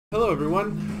Hello,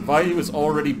 everyone. Vayu is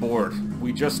already bored.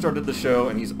 We just started the show,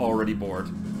 and he's already bored.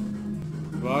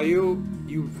 Vayu,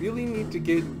 you really need to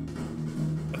get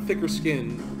a thicker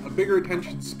skin, a bigger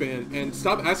attention span, and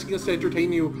stop asking us to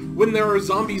entertain you when there are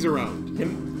zombies around.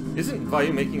 Isn't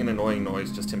Vayu making an annoying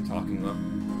noise, just him talking, though?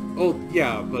 Oh,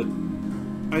 yeah, but...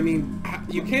 I mean,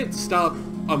 you can't stop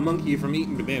a monkey from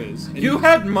eating bananas. You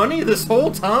had money this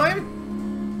whole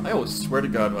time? I always swear to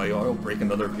God, Vayu, I'll break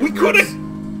another...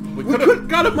 We could've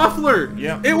got a muffler!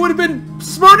 Yeah. It would've been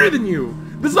smarter than you!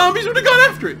 The zombies would've gone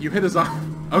after it! You hit a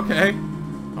zombie. Okay.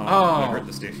 I hurt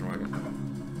the station wagon.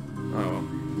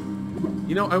 Oh.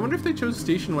 You know, I wonder if they chose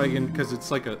station wagon because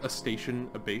it's like a station,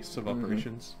 a base of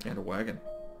operations. And a wagon.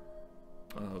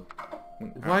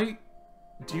 Why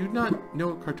do you not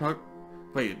know what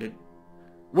Wait,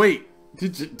 Wait!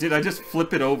 Did I just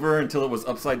flip it over until it was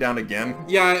upside down again?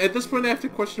 Yeah, at this point I have to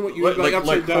question what you Like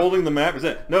upside down. holding the map? Is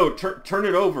that... No, turn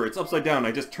it over. It's upside down.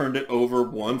 I just turned it over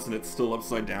once and it's still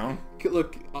upside down.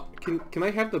 Look, can I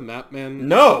have the map, man?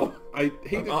 No! I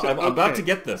hate to... I'm about to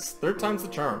get this. Third time's the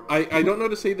charm. I don't know how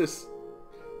to say this.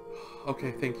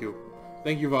 Okay, thank you.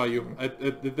 Thank you, Vayu.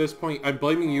 At this point, I'm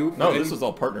blaming you for... No, this is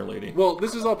all partner lady. Well,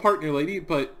 this is all partner lady,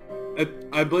 but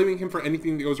I'm blaming him for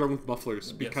anything that goes wrong with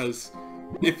mufflers, because... Yes.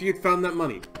 If you'd found that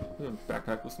money.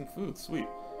 Backpack with some food, sweet.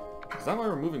 Is that why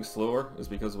we're moving slower? Is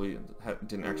because we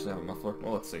didn't actually have a muffler?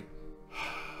 Well, let's see.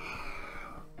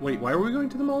 Wait, why are we going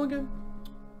to the mall again?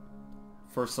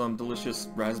 For some delicious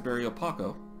raspberry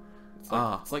opaco.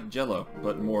 It's like Jell-O,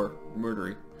 but more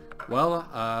murdery. Well,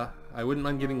 I wouldn't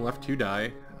mind getting left 2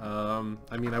 die.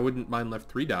 I mean, I wouldn't mind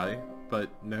left 3 die, but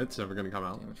that's never gonna come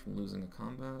out. Damage from losing a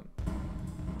combat.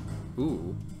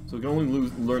 Ooh. So we can only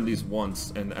learn these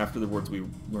once, and afterwards we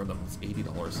learn them. It's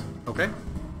 $80. Okay.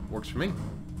 Works for me.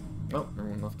 Oh,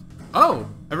 everyone left. Oh!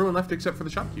 Everyone left except for the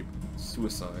shopkeep.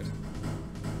 Suicide.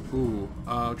 Ooh.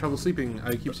 Trouble sleeping.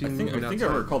 I keep seeing I think I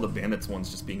recall the bandits ones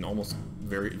just being almost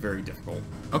very, very difficult.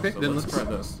 Okay, so then let's try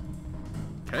this.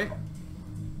 Okay.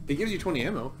 It gives you 20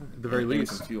 ammo, at the very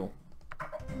least. Some fuel.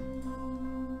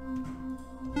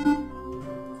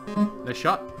 Nice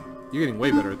shot. You're getting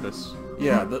way better at this.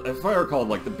 Yeah, if I recall,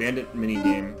 like, the bandit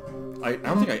minigame, I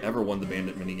don't think I ever won the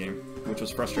bandit minigame, which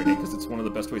was frustrating, because it's one of the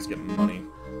best ways to get money.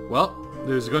 Well,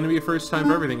 there's going to be a first time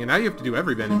for everything, and now you have to do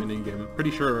every bandit minigame.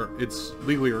 Pretty sure it's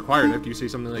legally required after you say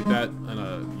something like that on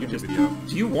a YouTube video.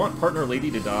 Do you want partner lady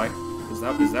to die? Is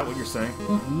that what you're saying?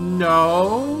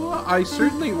 No, I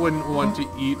certainly wouldn't want to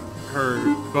eat her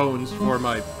bones for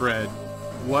my bread.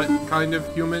 What kind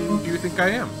of human do you think I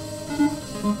am?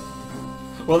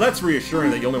 Well, that's reassuring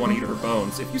that you only want to eat her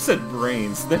bones. If you said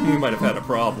brains, then we might have had a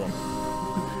problem.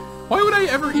 Why would I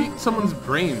ever eat someone's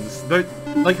brains?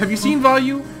 Like, have you seen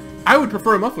Vayu? I would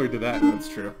prefer a muffler to that. That's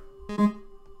true.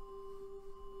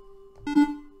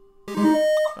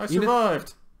 I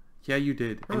survived. Yeah, you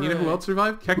did. Hooray. And you know who else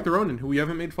survived? Kek the Ronin, who we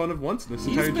haven't made fun of once in this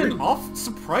entire journey. He's been off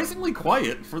surprisingly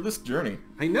quiet for this journey.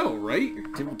 I know, right?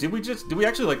 Did we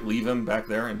actually, like, leave him back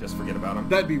there and just forget about him?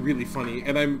 That'd be really funny,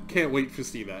 and I can't wait to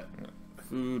see that.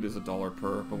 Food is $1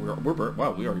 per, but we're burnt.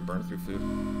 Wow, we already burned through food.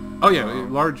 Oh yeah,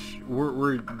 large.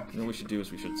 We're. You know what we should do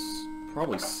is we should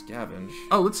probably scavenge.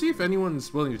 Oh, let's see if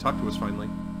anyone's willing to talk to us finally.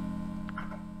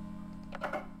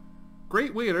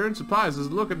 Great way to earn supplies is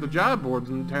look at the job boards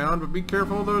in town, but be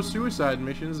careful of those suicide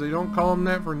missions. They don't call them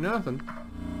that for nothing.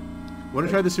 Want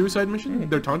to try the suicide mission?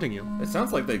 They're taunting you. It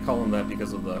sounds like they call them that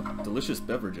because of the delicious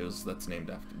beverages that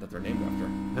they're named after.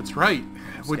 That's right.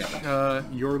 Which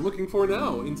you're looking for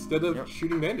now instead of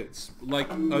shooting bandits, like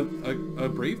a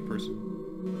brave person.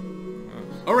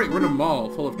 All right, we're in a mall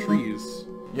full of trees.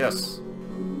 Yes,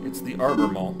 it's the Arbor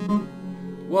Mall.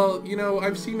 Well, you know,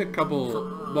 I've seen a couple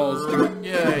malls do...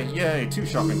 Yay, 2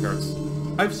 shopping carts.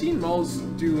 I've seen malls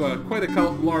do quite a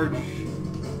large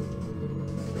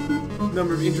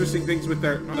number of interesting things with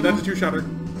their... that's a 2-shotter.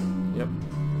 Yep.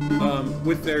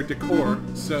 With their decor.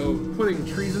 So, putting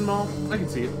trees in mall, I can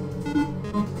see it.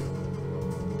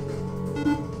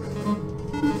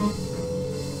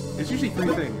 It's usually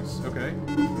 3 things, okay?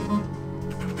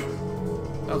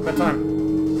 That was bedtime.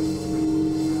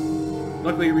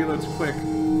 Luckily, it reloads quick.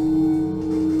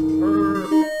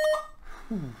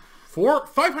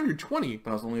 520? But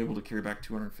I was only able to carry back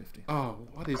 250. Oh,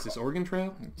 what is this, Oregon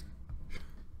Trail?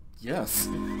 Yes.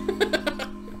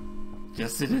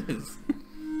 Yes, it is.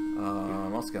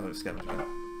 I'll scavenge that.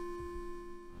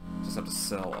 Just have to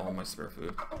sell all my spare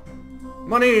food.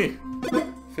 Money!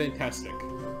 Fantastic.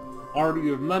 Already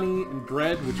have money and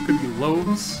bread, which could be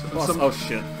loaves of some... Oh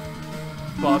shit.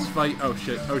 Boss fight. Oh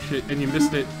shit, and you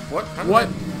missed it. What? What?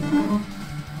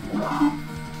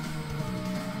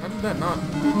 How did that not?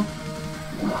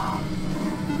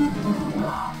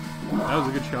 That was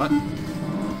a good shot.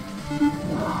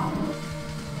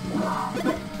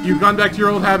 You've gone back to your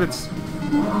old habits.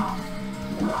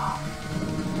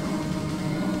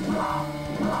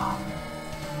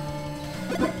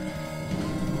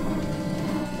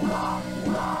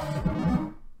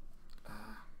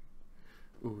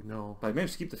 Ooh, no. But I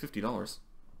managed to keep the $50.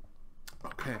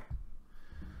 Okay. Okay.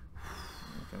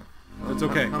 That's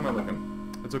okay. How am I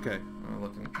looking? That's okay. I'm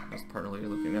looking. That's partly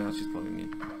looking. Yeah, she's probably me.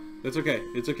 That's okay.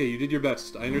 It's okay. You did your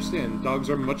best. I understand. Dogs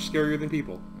are much scarier than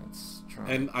people. Let's try.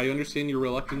 And I understand your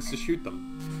reluctance to shoot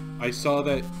them. I saw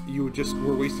that you just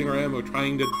were wasting our ammo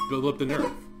trying to build up the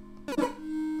nerve. There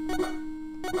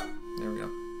we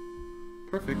go.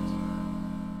 Perfect.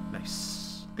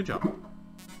 Nice. Good job.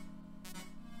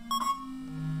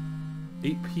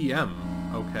 8 p.m.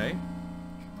 Okay.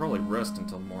 Should probably rest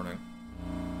until morning.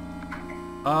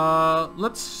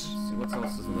 Let's See what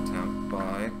else is in the town.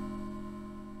 Buy.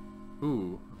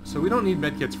 Ooh. So we don't need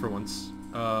medkits for once.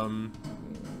 Don't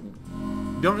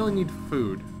really need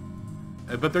food.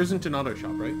 But there isn't an auto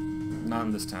shop, right? Not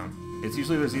in this town. It's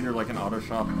usually there's either like an auto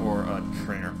shop or a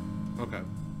trainer. Okay.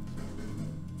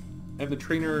 And the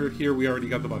trainer here, we already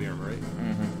got the body armor, right?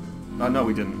 Mm-hmm. No,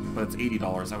 we didn't. But it's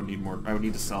 $80. I would need more. I would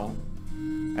need to sell.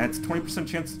 And it's 20%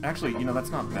 chance. Actually, you know,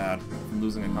 that's not bad from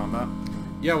losing in combat.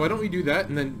 Yeah, why don't we do that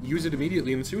and then use it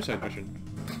immediately in the suicide mission?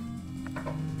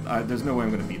 There's no way I'm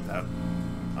going to beat that.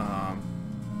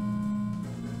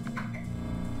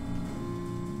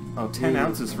 Oh, 10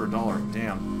 ounces for $1.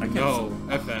 Damn. I can't. No,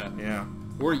 F that. Yeah.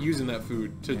 We're using that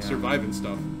food to survive and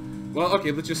stuff. Well,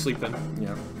 okay, let's just sleep then.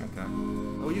 Yeah. Okay.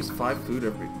 We'll use 5 food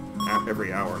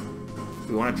every hour. Do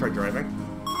we want to try driving?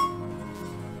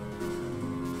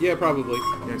 Yeah, probably.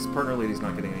 Yeah, his partner lady's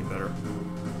not getting any better.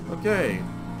 Okay.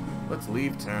 Let's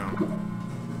leave town.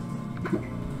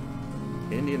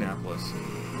 Indianapolis.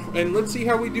 And let's see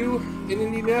how we do in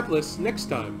Indianapolis next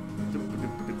time.